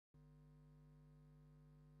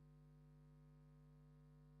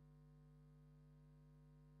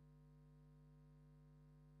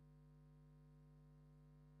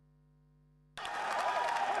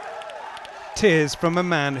Tears from a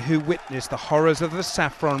man who witnessed the horrors of the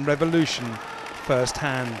Saffron Revolution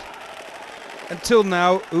firsthand. Until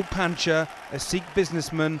now, U Pancha, a Sikh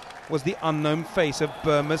businessman, was the unknown face of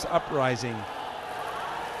Burma's uprising.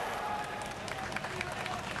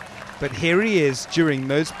 But here he is during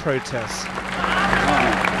those protests.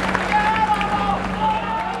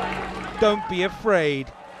 "Don't be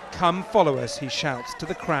afraid, come follow us," he shouts to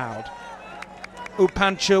the crowd. U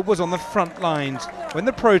Pancha was on the front lines when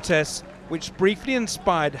the protests, which briefly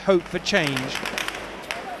inspired hope for change,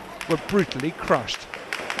 were brutally crushed.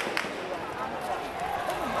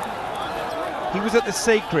 He was at the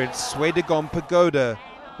sacred Swedagon Pagoda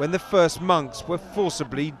when the first monks were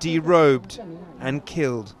forcibly derobed and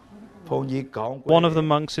killed. One of the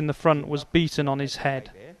monks in the front was beaten on his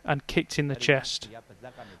head and kicked in the chest.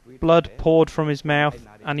 Blood poured from his mouth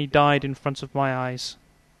and he died in front of my eyes.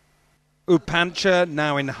 U Pancha,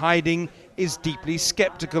 now in hiding, is deeply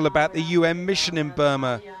sceptical about the UN mission in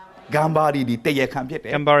Burma.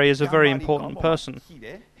 Gambari is a very important person.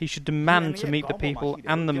 He should demand to meet the people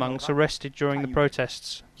and the monks arrested during the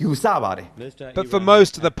protests. But for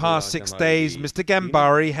most of the past 6 days, Mr.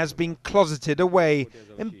 Gambari has been closeted away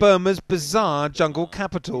in Burma's bizarre jungle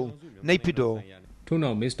capital, Naypyidaw.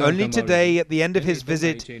 Only today, at the end of his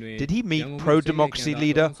visit, did he meet pro-democracy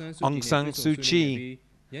leader Aung San Suu Kyi.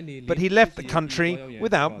 But he left the country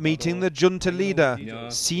without meeting the junta leader,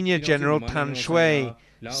 Senior General Tan Shui,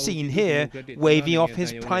 seen here waving off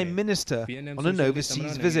his Prime Minister on an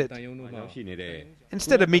overseas visit.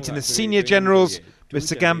 Instead of meeting the senior generals,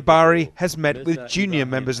 Mr. Gambari has met with junior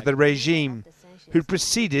members of the regime, who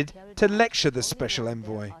proceeded to lecture the special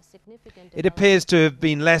envoy. It appears to have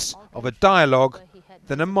been less of a dialogue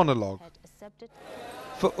than a monologue.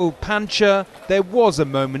 For U Pancha, there was a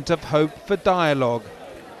moment of hope for dialogue.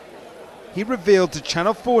 He revealed to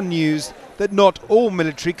Channel 4 News that not all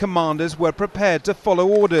military commanders were prepared to follow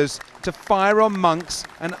orders to fire on monks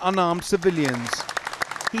and unarmed civilians.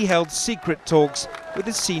 He held secret talks with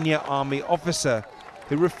a senior army officer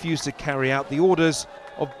who refused to carry out the orders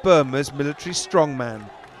of Burma's military strongman.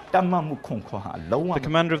 The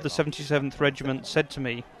commander of the 77th Regiment said to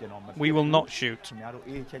me, "We will not shoot.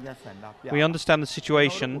 We understand the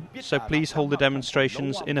situation, so please hold the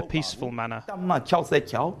demonstrations in a peaceful manner."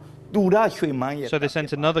 So they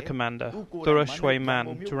sent another commander, Thura Shui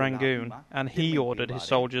Man, to Rangoon, and he ordered his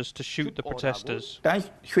soldiers to shoot the protesters.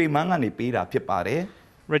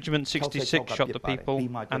 Regiment 66 shot the people,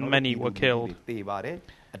 and many were killed.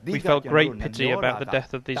 We felt great pity about the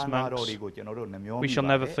death of these monks. We shall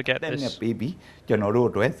never forget this.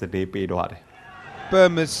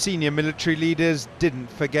 Burma's senior military leaders didn't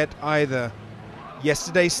forget either.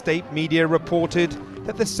 Yesterday, state media reported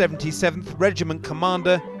that the 77th Regiment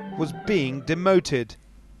commander was being demoted.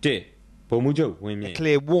 A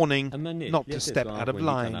clear warning not to step out of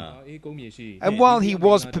line. And while he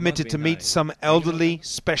was permitted to meet some elderly,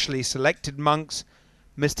 specially selected monks,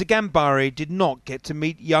 Mr. Gambari did not get to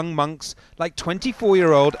meet young monks like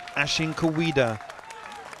 24-year-old Ashin Kawida,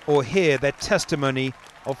 or hear their testimony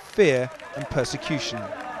of fear and persecution.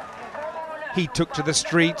 He took to the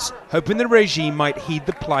streets, hoping the regime might heed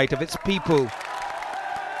the plight of its people.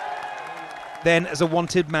 Then, as a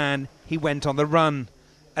wanted man, he went on the run,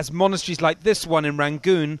 as monasteries like this one in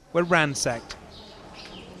Rangoon were ransacked.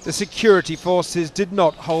 The security forces did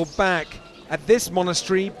not hold back. At this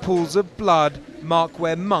monastery, pools of blood mark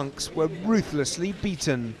where monks were ruthlessly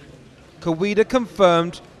beaten. Kawida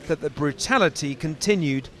confirmed that the brutality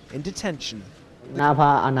continued in detention.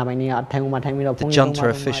 The junta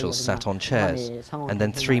officials sat on chairs, and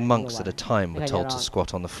then 3 monks at a time were told to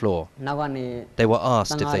squat on the floor. They were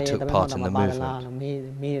asked if they took part in the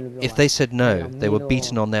movement. If they said no, they were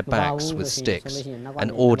beaten on their backs with sticks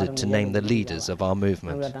and ordered to name the leaders of our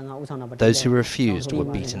movement. Those who refused were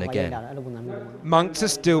beaten again. Monks are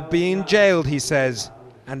still being jailed, he says,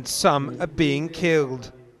 and some are being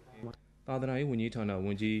killed.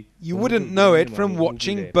 You wouldn't know it from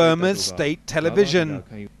watching Burma's state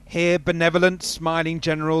television. Here, benevolent, smiling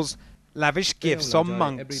generals lavish gifts on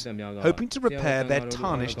monks, hoping to repair their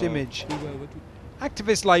tarnished image.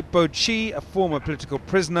 Activists like Bo Chi, a former political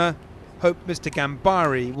prisoner, hope Mr.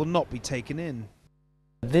 Gambari will not be taken in.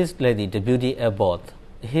 This lady, Deputy Abbot,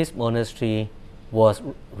 his monastery was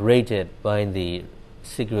raided by the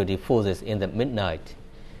security forces in the midnight.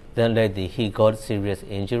 Then later he got serious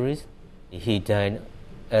injuries. He died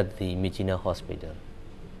at the Mijina hospital.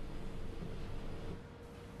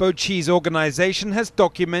 Bo Chi's organization has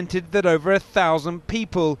documented that over 1,000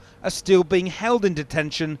 people are still being held in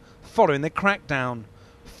detention following the crackdown,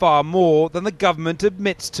 far more than the government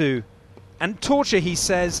admits to. And torture, he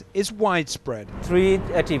says, is widespread. 3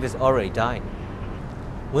 activists already died.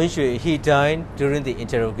 When he died during the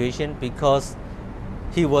interrogation because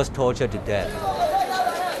he was tortured to death.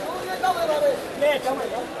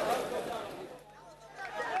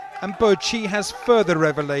 And Bochi has further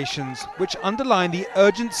revelations which underline the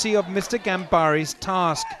urgency of Mr. Gambari's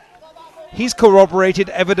task. He's corroborated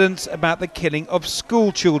evidence about the killing of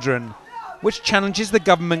school children, which challenges the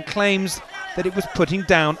government claims that it was putting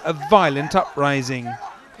down a violent uprising.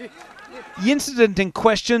 The incident in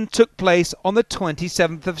question took place on the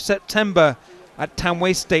 27th of September at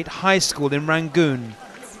Tanway State High School in Rangoon,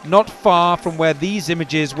 not far from where these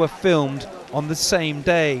images were filmed on the same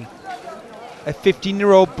day. A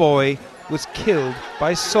 15-year-old was killed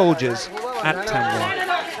by soldiers at Tanway.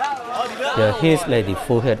 His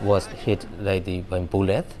forehead was hit one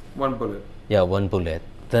bullet. One bullet? Yeah, one bullet.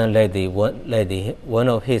 Then one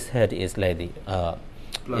of his head is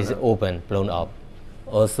open, blown up.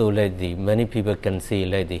 Also many people can see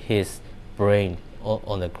his brain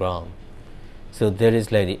on the ground. So there is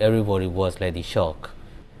everybody was shocked.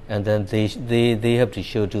 And then they have to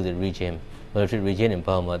show to the regime, military regime in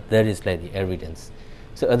Burma, there is the evidence.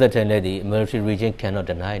 So at that time the military regime cannot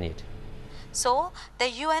deny it. So the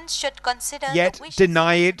UN should consider. Yet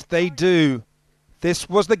deny it they do. This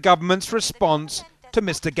was the government's response to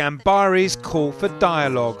Mr. Gambari's call for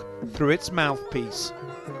dialogue through its mouthpiece.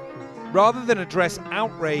 Rather than address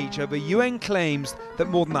outrage over UN claims that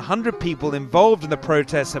more than 100 people involved in the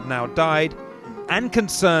protests have now died, and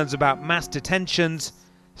concerns about mass detentions,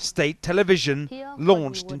 state television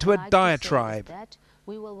launched into a diatribe.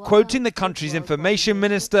 Quoting the country's information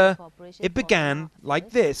minister, it began like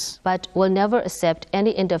this. But will never accept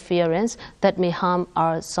any interference that may harm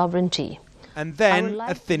our sovereignty. And then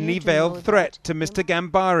a thinly veiled threat to Mr.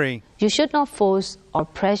 Gambari. You should not force or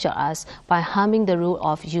pressure us by harming the rule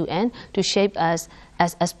of UN to shape us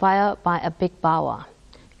as aspired by a big power.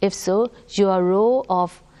 If so, your role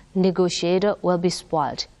of negotiator will be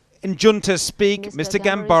spoiled. In junta speak, Mr.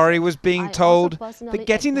 Gambari was being told that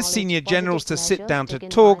getting the senior generals to sit down to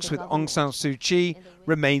talks with Aung San Suu Kyi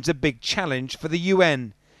remains a big challenge for the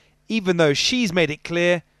UN, even though she's made it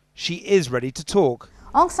clear she is ready to talk.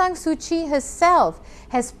 Aung San Suu Kyi herself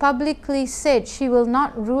has publicly said she will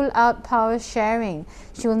not rule out power sharing.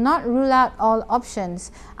 She will not rule out all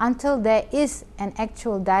options until there is an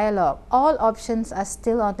actual dialogue. All options are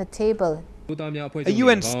still on the table. A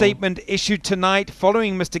UN statement issued tonight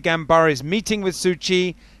following Mr. Gambari's meeting with Suu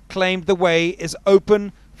Kyi claimed the way is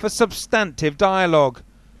open for substantive dialogue,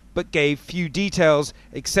 but gave few details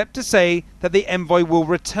except to say that the envoy will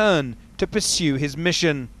return to pursue his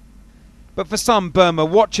mission. But for some Burma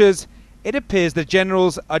watchers, it appears the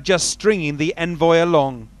generals are just stringing the envoy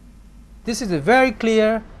along. This is a very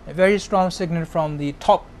clear, a very strong signal from the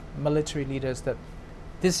top military leaders that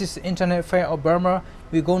this is the internal affair of Burma.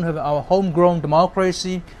 We're going to have our homegrown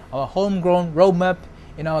democracy, our homegrown roadmap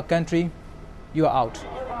in our country. You are out.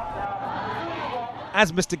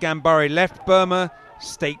 As Mr. Gambari left Burma,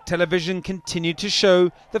 state television continued to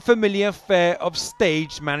show the familiar fare of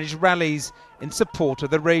staged managed rallies in support of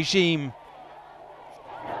the regime.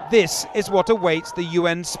 This is what awaits the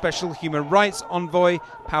UN Special Human Rights Envoy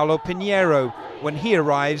Paulo Pinheiro when he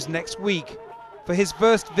arrives next week for his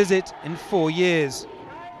first visit in 4 years.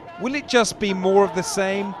 Will it just be more of the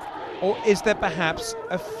same, or is there perhaps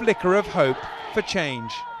a flicker of hope for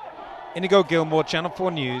change? Inigo Gilmore, Channel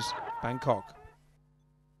 4 News, Bangkok.